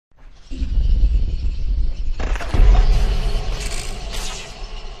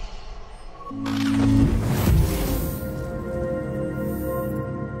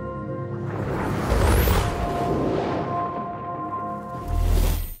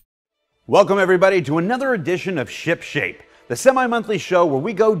Welcome everybody to another edition of Ship Shape, the semi-monthly show where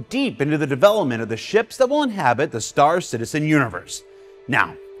we go deep into the development of the ships that will inhabit the Star Citizen universe.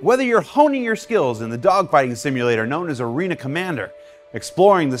 Now, whether you're honing your skills in the dogfighting simulator known as Arena Commander,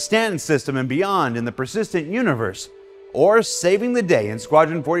 exploring the Stanton system and beyond in the Persistent universe, or saving the day in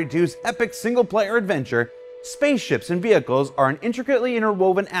Squadron 42's epic single-player adventure, spaceships and vehicles are an intricately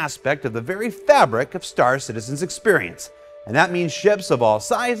interwoven aspect of the very fabric of Star Citizen's experience. And that means ships of all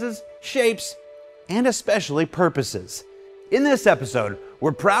sizes, shapes, and especially purposes. In this episode,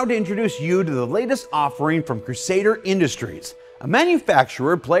 we're proud to introduce you to the latest offering from Crusader Industries, a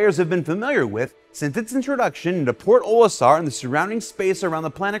manufacturer players have been familiar with since its introduction into Port Olisar and the surrounding space around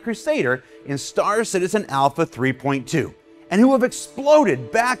the planet Crusader in Star Citizen Alpha 3.2, and who have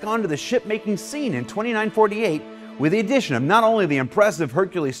exploded back onto the ship-making scene in 2948 with the addition of not only the impressive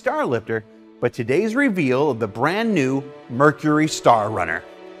Hercules Starlifter, but today's reveal of the brand new Mercury Star Runner.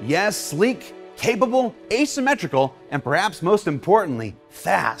 Yes, sleek, capable, asymmetrical, and perhaps most importantly,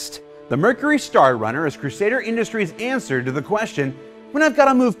 fast. The Mercury Star Runner is Crusader Industries' answer to the question, when I've got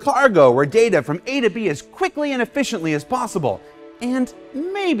to move cargo or data from A to B as quickly and efficiently as possible, and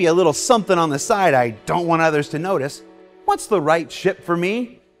maybe a little something on the side I don't want others to notice, what's the right ship for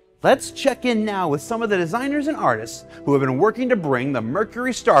me? Let's check in now with some of the designers and artists who have been working to bring the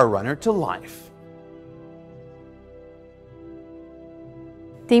Mercury Star Runner to life.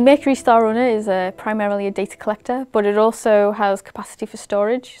 The Mercury Star Runner is primarily a data collector, but it also has capacity for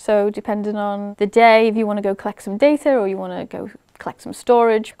storage. So depending on the day, if you want to go collect some data or you want to go collect some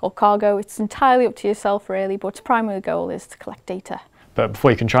storage or cargo, it's entirely up to yourself really, but its primary goal is to collect data. But before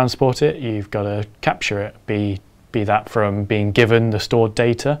you can transport it, you've got to capture it, be that from being given the stored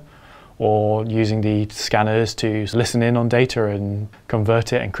data or using the scanners to listen in on data and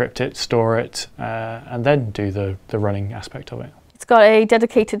convert it, encrypt it, store it, and then do the running aspect of it. It's got a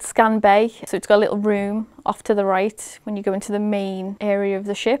dedicated scan bay, so it's got a little room off to the right when you go into the main area of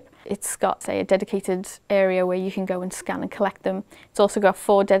the ship. It's got, say, a dedicated area where you can go and scan and collect them. It's also got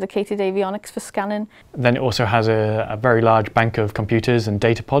 4 dedicated avionics for scanning. Then it also has a very large bank of computers and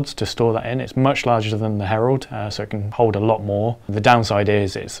data pods to store that in. It's much larger than the Herald, so it can hold a lot more. The downside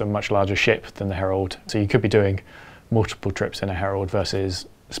is it's a much larger ship than the Herald, so you could be doing multiple trips in a Herald versus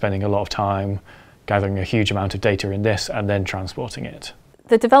spending a lot of time gathering a huge amount of data in this and then transporting it.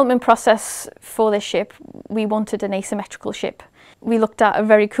 The development process for this ship, we wanted an asymmetrical ship. We looked at a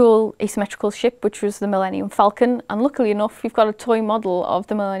very cool asymmetrical ship, which was the Millennium Falcon, and luckily enough, we've got a toy model of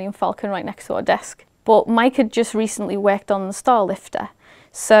the Millennium Falcon right next to our desk. But Mike had just recently worked on the Starlifter,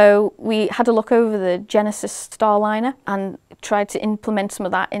 so we had to look over the Genesis Starliner and tried to implement some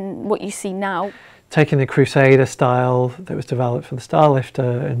of that in what you see now. Taking the Crusader style that was developed for the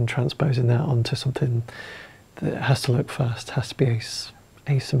Starlifter and transposing that onto something that has to look fast, has to be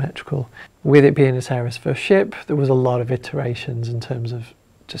asymmetrical. With it being a Sarah's first ship, there was a lot of iterations in terms of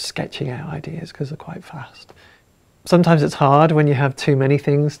just sketching out ideas because they're quite fast. Sometimes it's hard when you have too many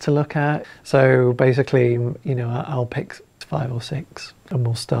things to look at. So basically, you know, I'll pick 5 or 6 and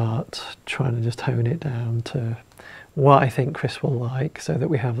we'll start trying to just hone it down to what I think Chris will like, so that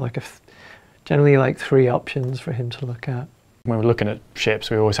we have like generally like 3 options for him to look at. When we're looking at ships,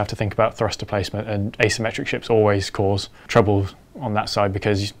 we always have to think about thruster placement, and asymmetric ships always cause trouble on that side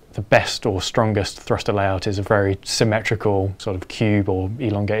because the best or strongest thruster layout is a very symmetrical sort of cube or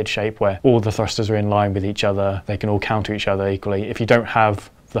elongated shape where all the thrusters are in line with each other, they can all counter each other equally. If you don't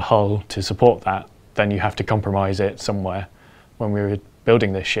have the hull to support that, then you have to compromise it somewhere. When we were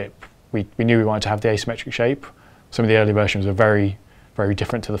building this ship, we knew we wanted to have the asymmetric shape. Some of the early versions were very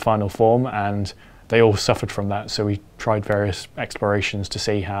different to the final form, and they all suffered from that, so we tried various explorations to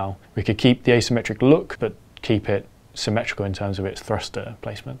see how we could keep the asymmetric look but keep it symmetrical in terms of its thruster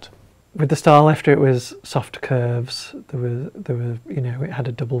placement. With the Starlifter, it was soft curves. There were, you know, it had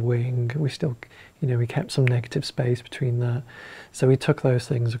a double wing. We still, you know, we kept some negative space between that, so we took those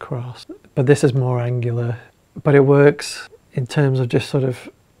things across. But this is more angular, but it works in terms of just sort of,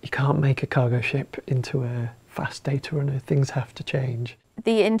 you can't make a cargo ship into a fast data runner. Things have to change.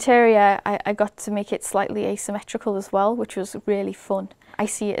 The interior, I got to make it slightly asymmetrical as well, which was really fun. I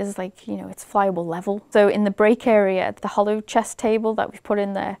see it as like, you know, it's flyable level. So in the brake area, the hollow chest table that we've put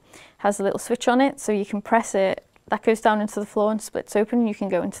in there has a little switch on it, so you can press it, that goes down into the floor and splits open, you can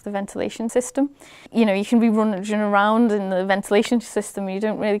go into the ventilation system. You know, you can be running around in the ventilation system and you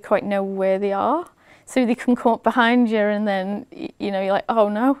don't really quite know where they are. So they can come up behind you and then, you know, you're like, oh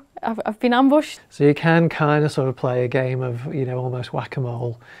no, I've been ambushed. So you can kind of sort of play a game of, you know, almost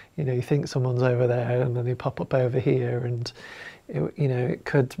whack-a-mole. You know, you think someone's over there and then they pop up over here, and it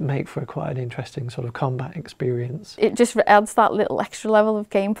could make for quite an interesting sort of combat experience. It just adds that little extra level of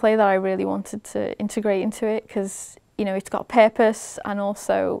gameplay that I really wanted to integrate into it, because it's got purpose, and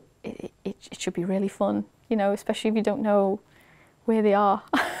also it should be really fun, especially if you don't know where they are.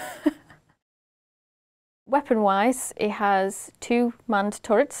 Weapon-wise, it has 2 manned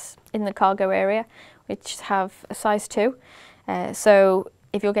turrets in the cargo area, which have a size 2. So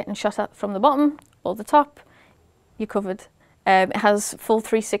if you're getting shot at from the bottom or the top, you're covered. It has full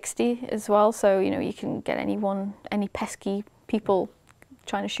 360 as well, so you can get any pesky people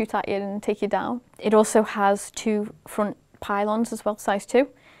trying to shoot at you and take you down. It also has 2 front pylons as well, size 2.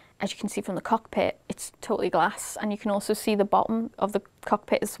 As you can see from the cockpit, it's totally glass, and you can also see the bottom of the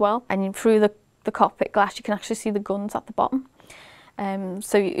cockpit as well. And through the cockpit glass, you can actually see the guns at the bottom.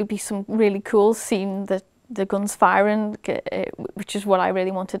 So it would be some really cool seeing the guns firing, which is what I really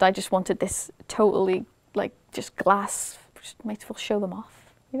wanted. I just wanted this totally just glass. Just might as well show them off,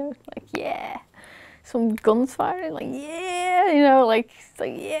 yeah, some guns firing, yeah, it's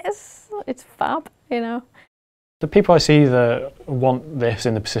yes, it's fab, The people I see that want this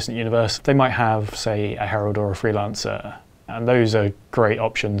in the persistent universe, they might have, say, a herald or a freelancer, and those are great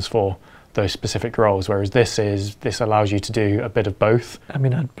options for those specific roles, whereas this allows you to do a bit of both. I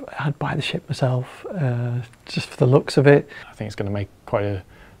mean, I'd buy the ship myself, just for the looks of it. I think it's going to make quite a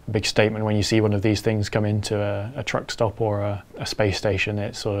big statement when you see one of these things come into a truck stop or a space station.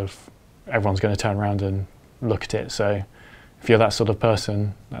 It's sort of, everyone's going to turn around and look at it. So if you're that sort of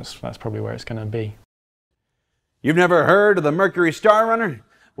person, that's probably where it's going to be. You've never heard of the Mercury Star Runner?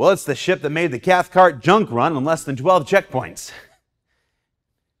 Well, it's the ship that made the Cathcart junk run in less than 12 checkpoints.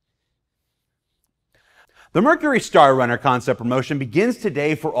 The Mercury Star Runner concept promotion begins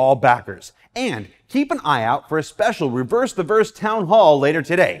today for all backers. And keep an eye out for a special Reverse the Verse town hall later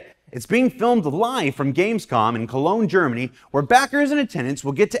today. It's being filmed live from Gamescom in Cologne, Germany, where backers and attendants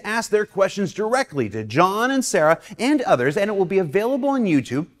will get to ask their questions directly to John and Sarah and others, and it will be available on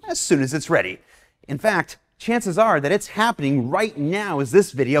YouTube as soon as it's ready. In fact, chances are that it's happening right now as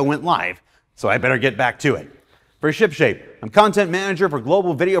this video went live, so I better get back to it. For ShipShape, I'm Content Manager for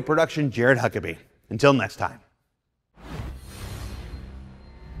Global Video Production, Jared Huckabee. Until next time.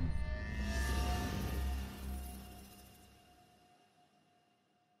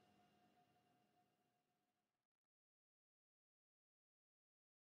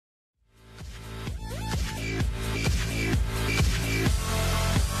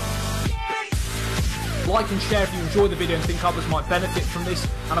 Like and share if you enjoy the video and think others might benefit from this,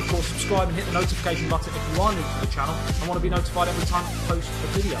 and of course subscribe and hit the notification button if you are new to the channel and want to be notified every time I post a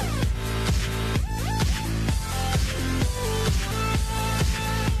video.